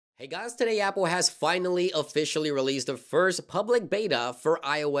Hey guys, today Apple has finally officially released the first public beta for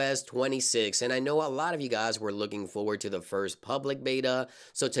iOS 26, and I know a lot of you guys were looking forward to the first public beta,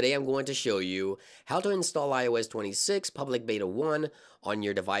 so today I'm going to show you how to install iOS 26 public beta 1 on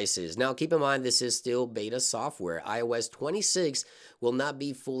your devices. Now keep in mind this is still beta software. iOS 26 will not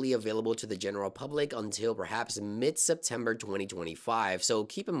be fully available to the general public until perhaps mid-September 2025, so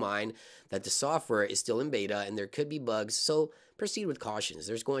keep in mind that the software is still in beta and there could be bugs, so proceed with cautions.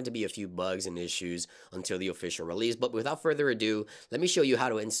 There's going to be a few bugs and issues until the official release, but without further ado, let me show you how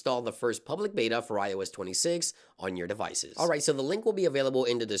to install the first public beta for iOS 26 on your devices. Alright, so the link will be available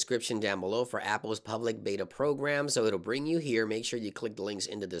in the description down below for Apple's public beta program, so it'll bring you here. Make sure you click the links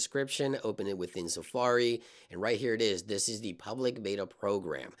in the description, open it within Safari, and right here it is. This is the public beta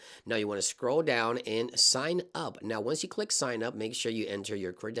program. Now you want to scroll down and sign up. Now once you click sign up, make sure you enter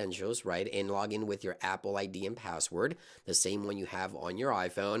your credentials, right, and log in with your Apple ID and password, the same one you have on your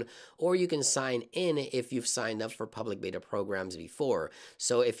iPhone, or you can sign in if you've signed up for public beta programs before.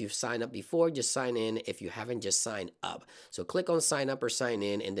 So if you've signed up before, just sign in. If you haven't, just sign up. So click on sign up or sign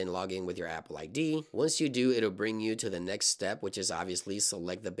in and then log in with your Apple ID. Once you do, it'll bring you to the next step, which is obviously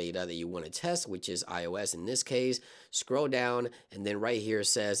select the beta that you want to test, which is iOS in this case. Scroll down and then right here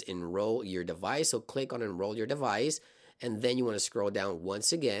says enroll your device. So click on enroll your device. And then you want to scroll down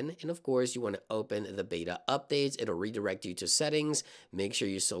once again. And of course, you want to open the beta updates. It'll redirect you to settings. Make sure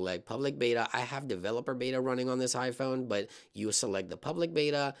you select public beta. I have developer beta running on this iPhone, but you select the public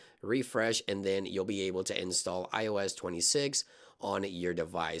beta, refresh, and then you'll be able to install iOS 26 on your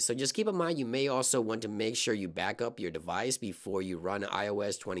device. So just keep in mind, you may also want to make sure you back up your device before you run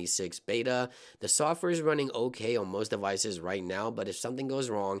iOS 26 beta. The software is running okay on most devices right now, but if something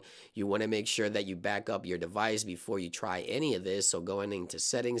goes wrong, you want to make sure that you back up your device before you try any of this. So going into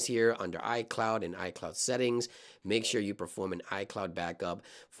settings here under iCloud and iCloud settings, make sure you perform an iCloud backup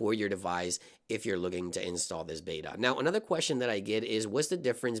for your device if you're looking to install this beta. Now, another question that I get is, what's the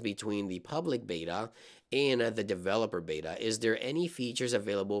difference between the public beta and the developer beta? Is there any features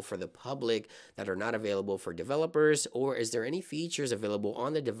available for the public that are not available for developers, or is there any features available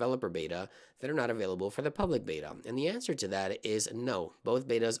on the developer beta that are not available for the public beta? And the answer to that is no. Both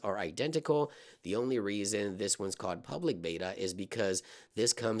betas are identical. The only reason this one's called public beta is because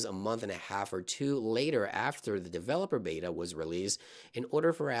this comes a month and a half or two later after the developer beta was released, in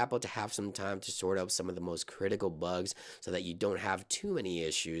order for Apple to have some time to sort out some of the most critical bugs so that you don't have too many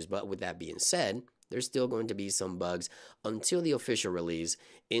issues. But with that being said, there's still going to be some bugs until the official release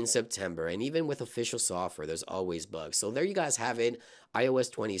in September. And even with official software, there's always bugs. So there you guys have it. iOS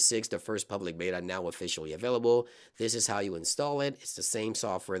 26, the first public beta, now officially available. This is how you install it. It's the same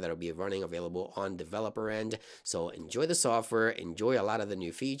software that'll be running available on developer end. So enjoy the software. Enjoy a lot of the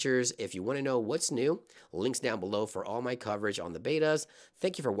new features. If you want to know what's new, links down below for all my coverage on the betas.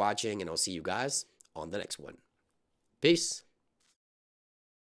 Thank you for watching, and I'll see you guys on the next one. Peace.